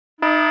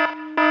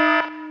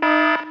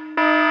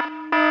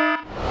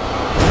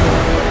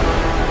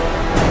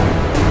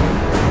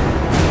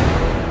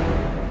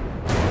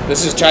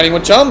This is Chatting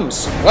with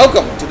Chums.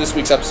 Welcome to this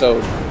week's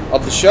episode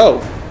of the show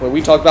where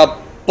we talk about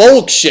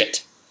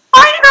bullshit.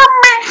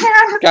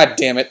 God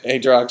damn it,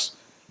 Aatrox.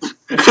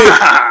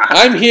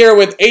 I'm here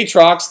with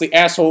Aatrox, the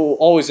asshole who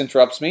always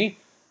interrupts me.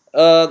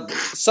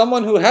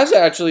 Someone who has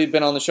actually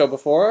been on the show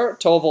before,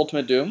 Toe of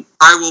Ultimate Doom.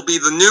 I will be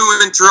the new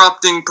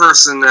interrupting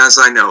person as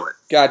I know it.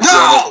 God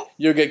damn it,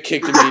 you'll get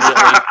kicked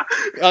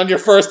immediately. On your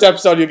first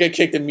episode, you'll get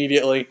kicked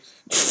immediately.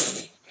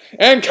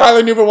 And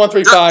Kyler Newman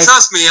 135.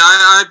 Trust me,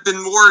 I've been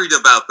worried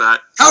about that.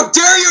 How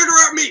dare you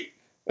interrupt me?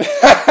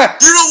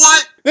 You know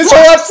what? This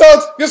whole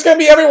episode's just gonna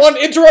be everyone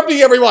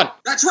interrupting everyone.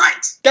 That's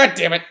right. God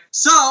damn it.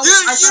 So,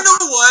 You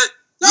know what?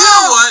 No. You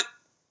know what?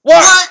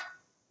 What?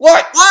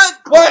 What? What?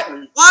 What?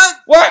 What?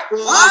 What?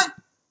 What?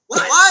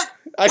 What? What?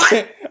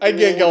 I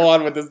can't go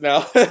on with this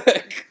now.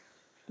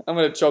 I'm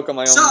gonna choke on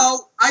my own.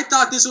 So, I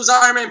thought this was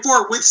Iron Man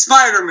 4 with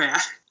Spider-Man.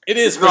 It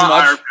is It's pretty not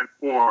much. Iron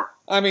Man 4.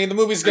 I mean, the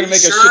movie's gonna Are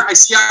make you a sure? shit. I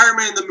see Iron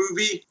Man in the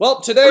movie. Well,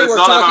 today But it's we're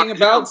not talking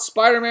about about him.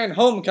 Spider-Man: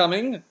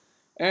 Homecoming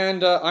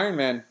and Iron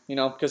Man. You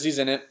know, because he's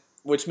in it,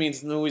 which means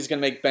the movie's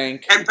gonna make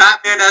bank. And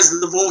Batman as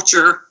the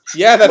Vulture.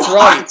 Yeah, that's What?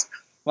 right.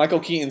 Michael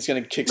Keaton's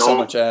gonna kick so No.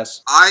 much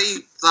ass. I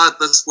thought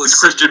this was It's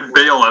Christian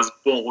Bale as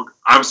Bulk.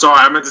 I'm sorry,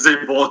 I meant to say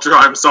Vulture.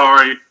 I'm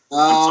sorry.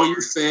 Oh, I'm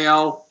you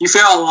fail. You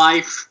fail at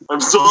life. I'm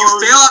sorry.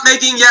 You fail at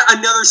making yet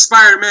another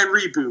Spider-Man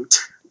reboot.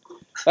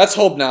 Let's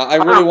hope not. I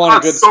really want a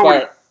good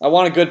Sorry. I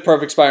want a good,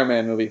 perfect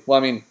Spider-Man movie. Well,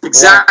 I mean,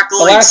 Exactly.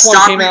 The last one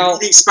Stop came out.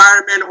 rebooting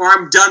Spider-Man or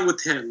I'm done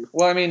with him.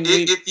 Well, I mean,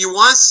 we, If you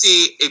want to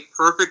see a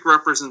perfect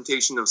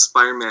representation of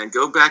Spider-Man,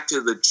 go back to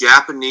the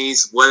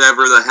Japanese,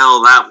 whatever the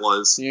hell that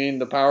was. you mean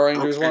the Power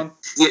Rangers Okay. one?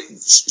 Yeah,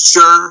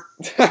 sure.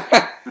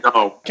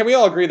 No. Can we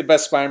all agree the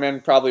best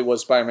Spider-Man probably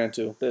was Spider-Man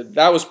 2?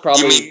 That was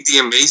probably... You mean the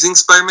Amazing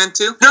Spider-Man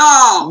 2?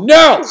 No!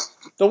 No!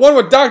 The one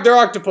with Dr.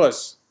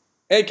 Octopus!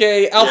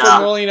 A.K.A. Alfred Yeah.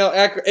 Molina,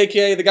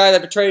 a.k.a. the guy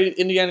that betrayed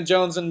Indiana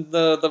Jones in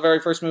the very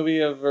first movie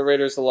of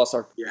Raiders of the Lost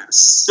Ark.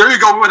 Yes. There you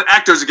go with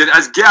actors again,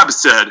 as Gab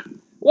said.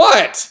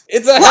 What?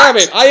 It's a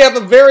habit. I have a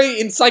very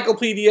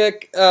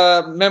encyclopedic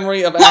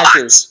memory of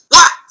actors.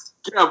 What?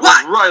 Gab was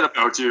What? right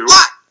about you.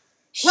 What?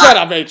 Shut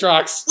up,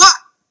 Aatrox. What?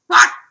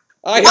 What?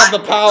 I have the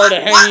power to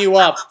hang you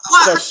up,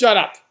 so shut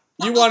up.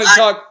 You want to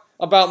talk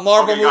about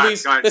Marvel Okay,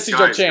 movies? guys, This is guys,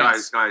 your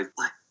chance. Guys.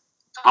 What?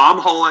 Tom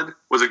Holland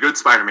was a good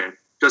Spider-Man.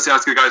 Just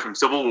ask the guys from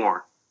Civil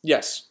War.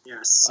 Yes,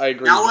 Yes. I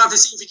agree. Now we'll have to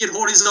see if he can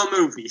hold his own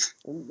movie.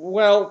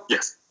 Well,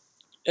 Yes.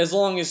 as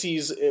long as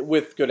he's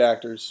with good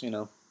actors, you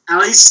know. At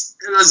least,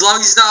 as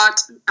long as he's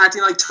not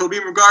acting like Tobey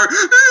Maguire.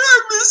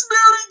 I miss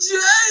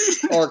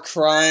Mary Jane! Or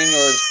crying,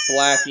 or his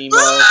black emo.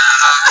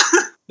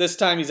 This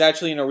time he's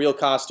actually in a real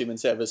costume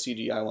instead of a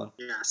CGI one.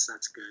 Yes,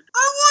 that's good.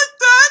 I want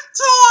that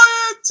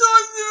toy,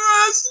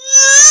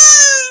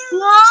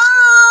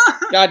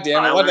 Toys God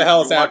damn it, what the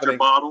hell is You want your happening?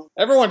 bottle?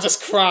 Everyone's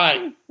just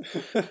crying.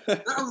 That's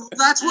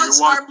what You want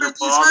Spider-Man your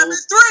 3 Spider-Man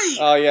 3!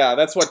 Oh yeah,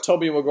 that's what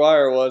Tobey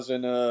Maguire was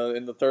in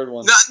the third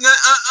one.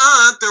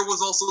 There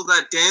was also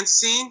that dance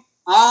scene.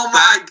 Oh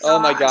my god. Oh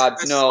my god,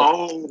 no.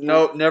 Oh.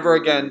 No, never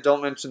again,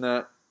 don't mention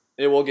that.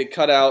 It will get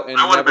cut out and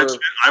I want to never... mention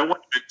it. I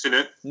want to mention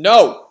it.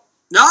 No!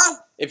 No!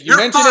 If you You're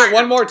mention fired. it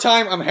one more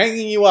time, I'm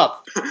hanging you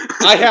up.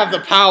 I have the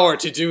power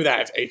to do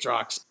that,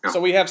 Aatrox. Yeah. So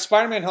we have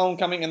Spider-Man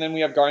Homecoming, and then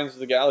we have Guardians of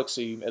the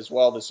Galaxy as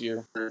well this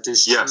year. That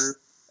is Yes. true.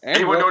 And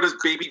Anyone we'll- notice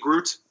Baby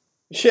Groot?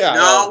 Yeah.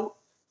 No. oh,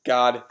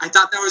 God. I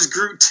thought that was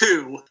Groot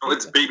too. No,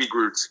 it's Baby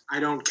Groot. I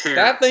don't care.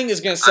 That thing is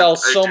going to sell I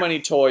so do.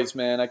 many toys,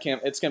 man. I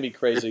can't... It's going to be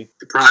crazy.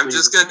 It probably I'm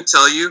just going to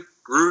tell you,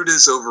 Groot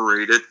is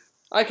overrated.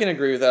 I can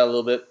agree with that a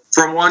little bit.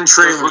 from one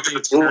trailer. Look at the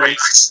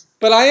toys.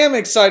 But I am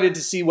excited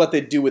to see what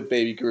they do with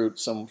Baby Groot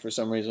for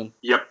some reason.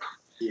 Yep.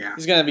 Yeah.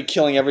 He's going to be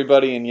killing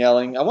everybody and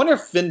yelling. I wonder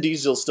if Vin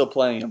Diesel's still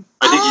playing him.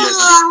 I think he is.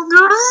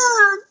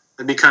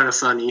 That'd be kind of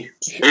funny.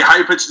 He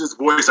high-pitched his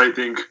voice, I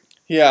think.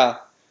 Yeah.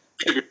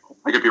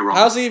 I could be wrong.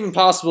 How's it even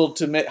possible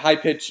to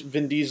high-pitch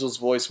Vin Diesel's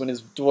voice when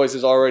his voice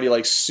is already,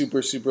 like,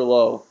 super, super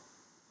low?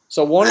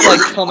 So won't it,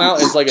 like, come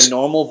out as, like, a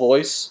normal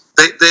voice?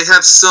 They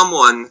have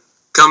someone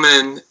come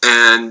in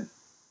and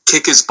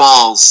kick his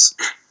balls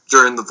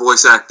during the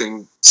voice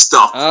acting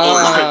stuff.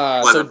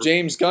 Ah, so Whatever.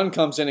 James Gunn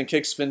comes in and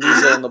kicks Vin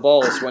Diesel in the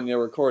balls when they're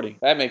recording.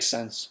 That makes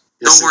sense.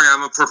 Don't worry,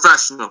 I'm a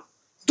professional.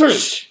 I'm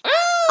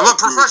a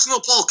professional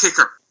ball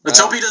kicker. Let's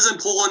hope he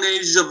doesn't pull an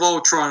Age of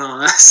Ultron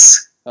on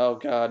us. Oh,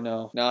 God,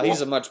 no. No,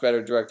 he's a much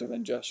better director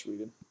than Joss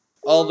Whedon.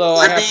 Although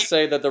I I have mean- to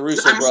say that the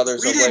Russo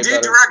brothers are Whedon way did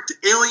better. direct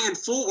Alien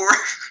 4.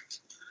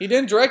 He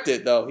didn't direct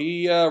it, though.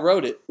 He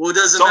wrote it. Well, it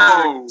doesn't So-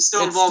 matter. He's still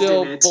It's involved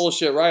still in it.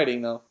 bullshit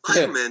writing, though.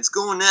 Spider-Man's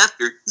going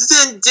after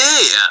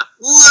Zendaya.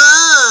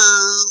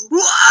 Whoa!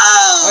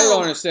 I don't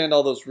Whoa! understand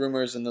all those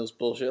rumors and those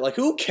bullshit. Like,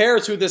 who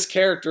cares who this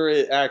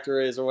actor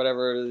is or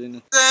whatever?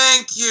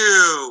 Thank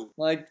you.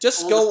 Like,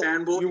 just All go. the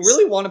fanboys. You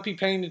really want to be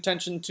paying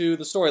attention to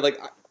the story. Like,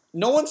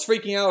 no one's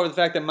freaking out over the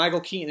fact that Michael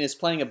Keaton is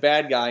playing a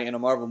bad guy in a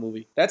Marvel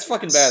movie. That's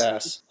fucking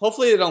badass.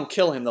 Hopefully they don't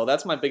kill him, though.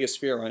 That's my biggest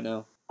fear right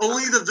now.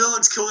 Only the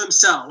villains kill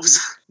themselves.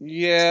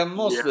 Yeah,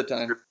 most of the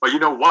time. But you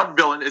know what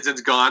villain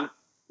isn't gone?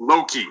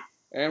 Loki.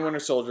 And Winter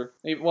Soldier.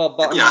 Well,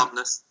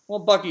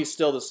 Bucky's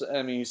still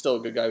he's still a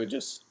good guy, but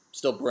just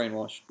still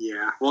brainwashed.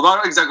 Yeah. Well,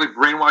 not exactly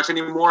brainwashed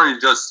anymore.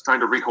 He's just trying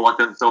to recollect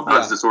himself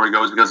as the story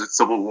goes because it's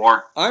Civil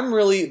War.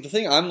 The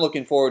thing I'm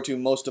looking forward to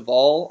most of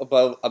all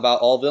about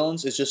all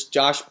villains is just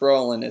Josh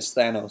Brolin as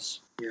Thanos.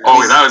 Yeah.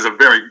 Oh, that was a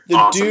very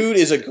awesome. Dude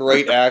is a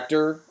great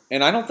actor,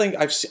 and I don't think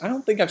I've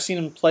seen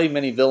him play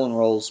many villain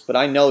roles, but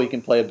I know he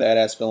can play a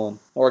badass villain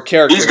or a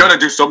character. He's gonna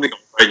do something.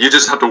 Right? You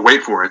just have to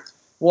wait for it.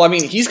 Well, I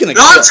mean, he's gonna.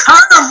 I'm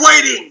tired of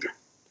waiting.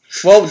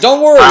 Well,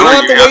 don't worry. You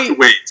don't have to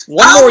wait.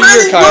 One more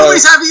year, Kyler. How many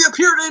movies have you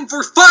appeared in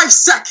for 5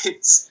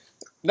 seconds?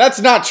 That's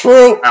not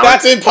true.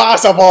 That's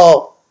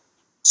impossible.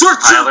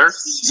 Kyler,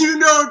 you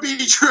know it'd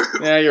be true.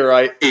 Yeah, you're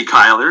right. Hey,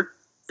 Kyler,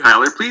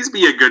 please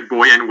be a good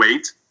boy and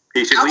wait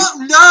patiently.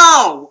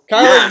 No,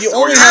 Kyler, you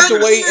only have to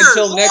wait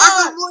until next.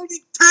 I'm waiting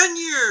 10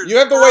 years. You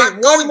have to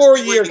wait one more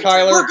year,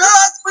 Kyler. We're gonna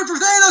have to wait for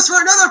Thanos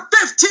for another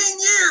 15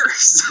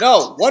 years.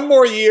 No, one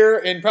more year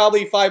and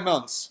probably 5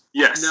 months.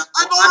 Yes. No,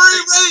 I've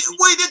already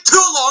waited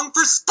too long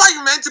for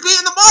Spider-Man to be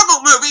in the Marvel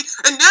movie,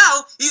 and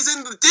now he's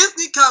in the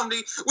Disney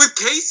comedy with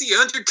Casey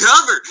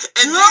undercover.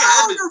 And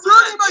you're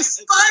ruining my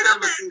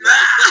Spider-Man.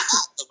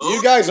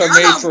 You guys are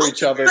made for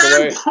each other.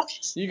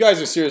 You guys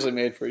are seriously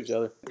made for each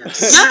other.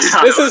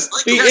 This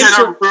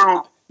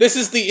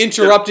is the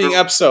interrupting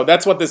episode.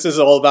 That's what this is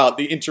all about.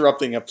 The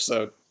interrupting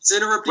episode. It's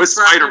interrupting with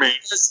Spider-Man.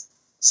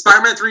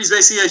 Spider-Man 3 is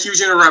basically a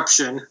huge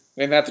interruption.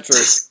 Ain't that the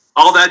truth?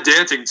 All that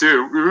dancing,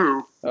 too.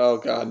 Ooh. Oh,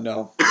 God,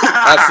 no.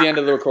 That's the end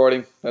of the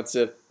recording. That's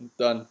it.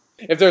 Done.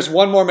 If there's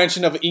one more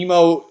mention of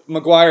Emo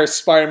Maguire's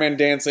Spider-Man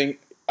dancing,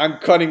 I'm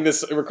cutting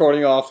this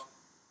recording off.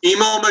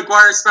 Emo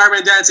Maguire's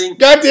Spider-Man dancing.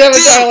 God damn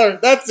it, Tyler.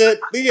 That's it.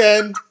 The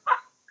end.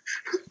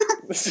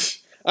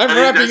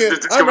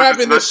 I'm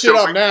wrapping this shit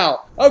up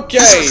now. Okay,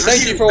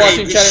 thank you for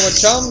watching Chatting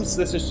with Chums.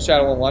 This is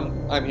Shadow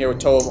 1. I'm here with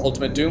Toe of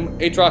Ultimate Doom,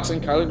 Aatrox,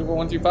 and Kyler number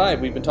 1 through 5.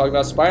 We've been talking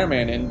about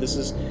Spider-Man, and this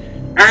is...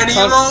 And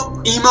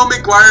Emo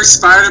Maguire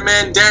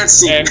Spider-Man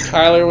dancing. And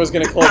Kyler was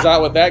going to close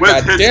out with that.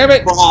 God damn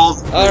it!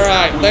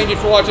 Alright, thank you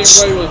for watching,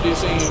 everybody. We'll be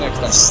seeing you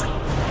next time.